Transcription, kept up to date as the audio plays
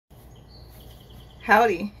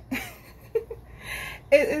Howdy.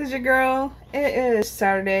 It is your girl. It is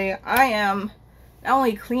Saturday. I am not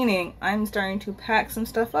only cleaning, I'm starting to pack some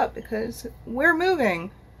stuff up because we're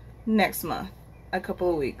moving next month. A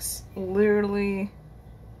couple of weeks. Literally.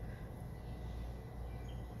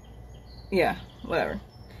 Yeah, whatever.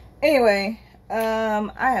 Anyway,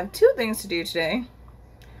 I have two things to do today.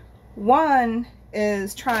 One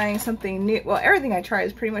is trying something new. Well, everything I try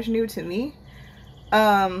is pretty much new to me.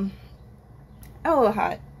 I'm a little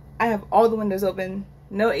hot. I have all the windows open,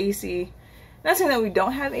 no AC. Not saying that we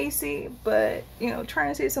don't have AC, but you know, trying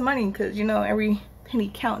to save some money because you know every penny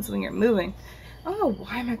counts when you're moving. I don't know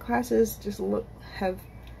why my glasses just or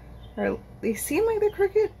they seem like they're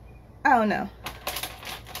crooked. I don't know.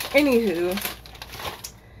 Anywho,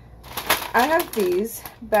 I have these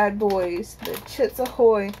bad boys, the Chips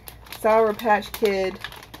Ahoy Sour Patch Kid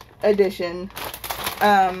edition.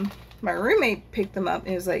 My roommate picked them up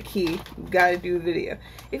and was like, "Key, you gotta do a video."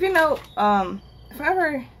 If you know, if I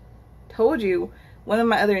ever told you, one of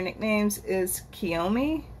my other nicknames is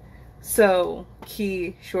Kiyomi. So,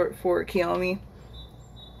 Key, short for Kiyomi.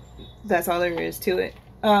 That's all there is to it.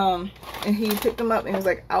 And he picked them up and was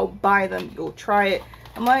like, "I'll buy them, you'll try it."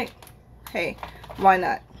 I'm like, hey, why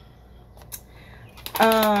not?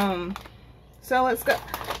 So let's go.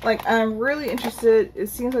 Like, I'm really interested. It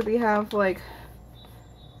seems like they have like,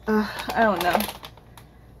 I don't know.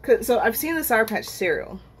 So I've seen the Sour Patch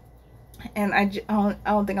cereal, and I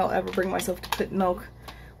don't think I'll ever bring myself to put milk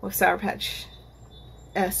with Sour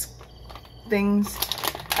Patch-esque things.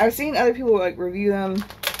 I've seen other people like review them,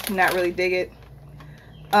 not really dig it.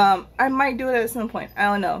 I might do it at some point. I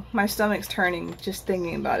don't know. My stomach's turning just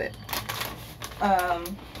thinking about it.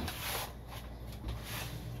 I'm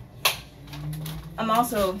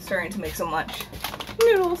also starting to make some lunch.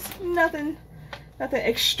 Noodles. Nothing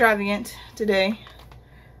extravagant today.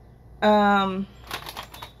 So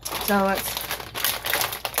let's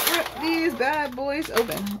rip these bad boys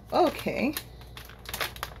open. Okay.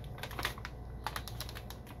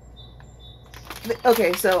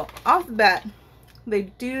 Okay, so off the bat, they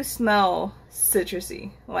do smell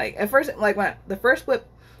citrusy. Like at first, like when the first the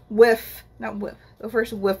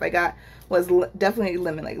first whiff I got was definitely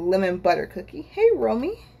lemon, like lemon butter cookie. Hey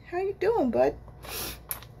Romy, how you doing, bud?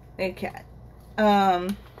 Hey cat.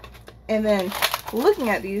 And then looking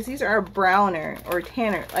at these are browner or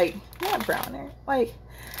tanner, like not browner, like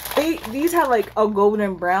these have like a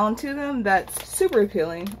golden brown to them that's super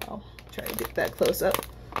appealing. I'll try to get that close up.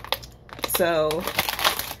 So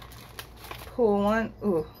pull one.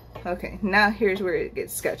 Ooh, okay. Now here's where it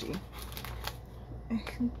gets sketchy. I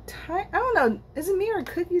don't know. Is it me or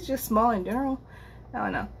cookies just small in general? I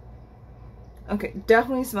don't know. Okay,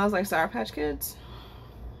 definitely smells like Sour Patch Kids.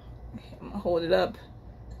 Okay, I'm gonna hold it up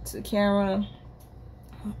to the camera,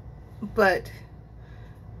 but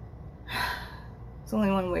it's only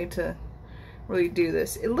one way to really do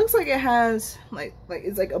this. It looks like it has like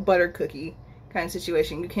it's like a butter cookie kind of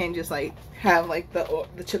situation. You can't just like have like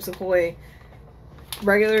the Chips Ahoy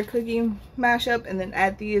regular cookie mashup and then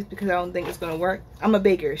add these because I don't think it's gonna work. I'm a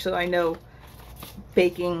baker, so I know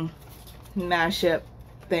baking mashup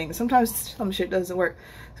things. Sometimes some shit doesn't work,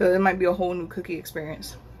 so it might be a whole new cookie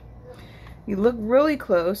experience. You look really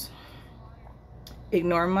close.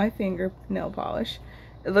 Ignore my finger nail polish.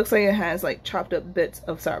 It looks like it has like chopped up bits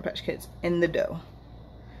of Sour Patch Kids in the dough.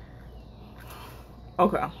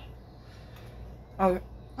 Okay. Okay.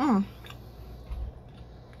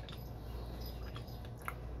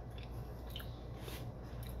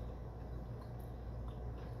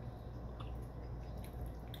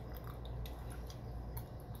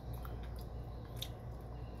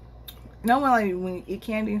 You know when you eat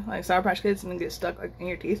candy, like Sour Patch Kids, and then get stuck like in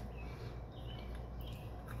your teeth?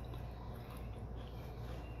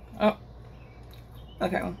 Oh.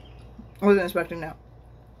 Okay. I wasn't expecting that.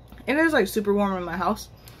 It is like super warm in my house.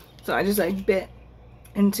 So I just like bit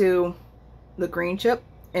into the green chip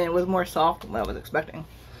and it was more soft than what I was expecting.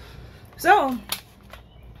 So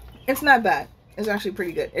it's not bad. It's actually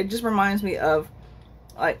pretty good. It just reminds me of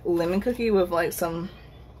like lemon cookie with like some,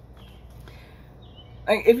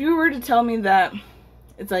 like if you were to tell me that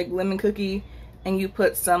it's like lemon cookie and you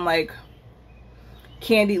put some like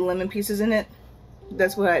candy lemon pieces in it,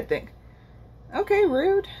 that's what I'd think. Okay,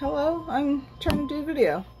 rude. Hello, I'm trying to do a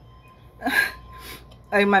video.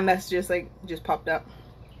 Like my messages like just popped up.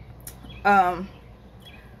 You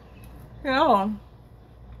know,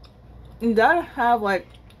 you gotta have like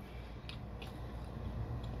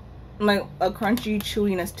a crunchy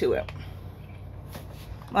chewiness to it.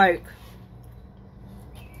 Like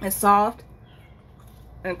it's soft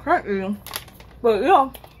and crunchy, but you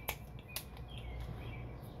know,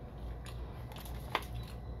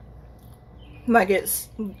 like it's,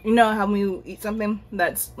 you know how when you eat something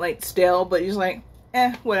that's like stale, but you're just like,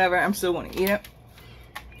 whatever, I'm still going to eat it.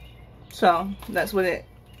 So that's what it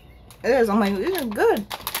is. I'm like, these are good.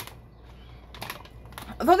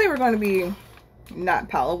 I thought they were going to be not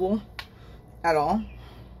palatable at all.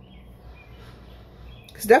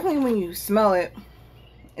 Because definitely when you smell it,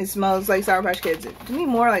 it smells like Sour Patch Kids. To me,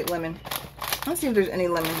 more like lemon. Let's see if there's any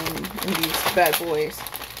lemon in these bad boys.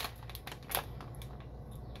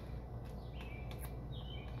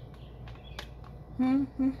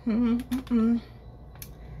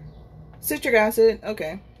 Citric acid,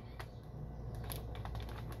 okay.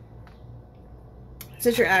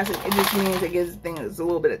 Citric acid, it just means it gives things a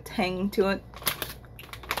little bit of tang to it.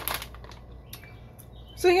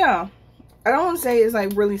 So yeah, I don't want to say it's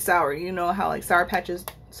like really sour. You know how like Sour Patch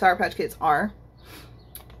Kids are.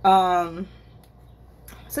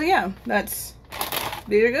 So yeah,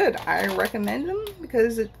 these are good. I recommend them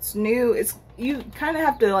because it's new. You kind of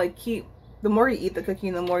have to like keep, the more you eat the cookie,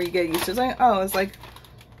 the more you get used to it. It's like, oh, it's like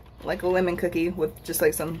a lemon cookie with just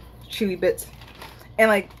like some chewy bits and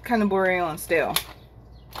like kind of bordering on stale.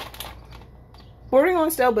 Bordering on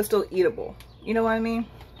stale, but still eatable. You know what I mean?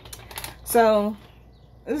 So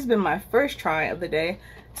this has been my first try of the day.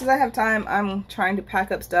 Since I have time, I'm trying to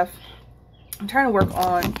pack up stuff. I'm trying to work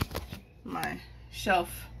on my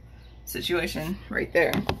shelf situation right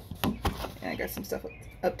there. And I got some stuff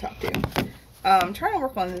up top too. I'm trying to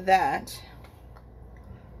work on that.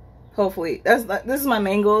 Hopefully, this is my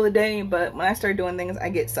main goal of the day, but when I start doing things, I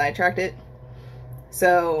get sidetracked.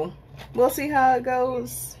 So we'll see how it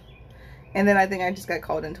goes. And then I think I just got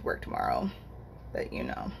called into work tomorrow. But you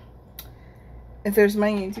know, if there's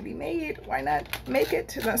money to be made, why not make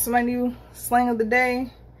it? That's my new slang of the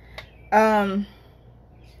day. But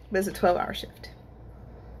it's a 12-hour shift.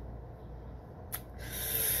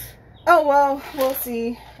 Oh well, we'll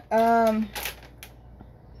see.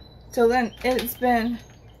 Till then, it's been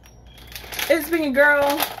your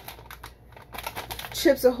girl,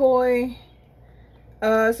 Chips Ahoy,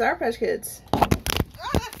 Sour Patch Kids.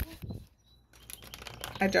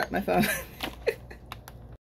 I dropped my phone.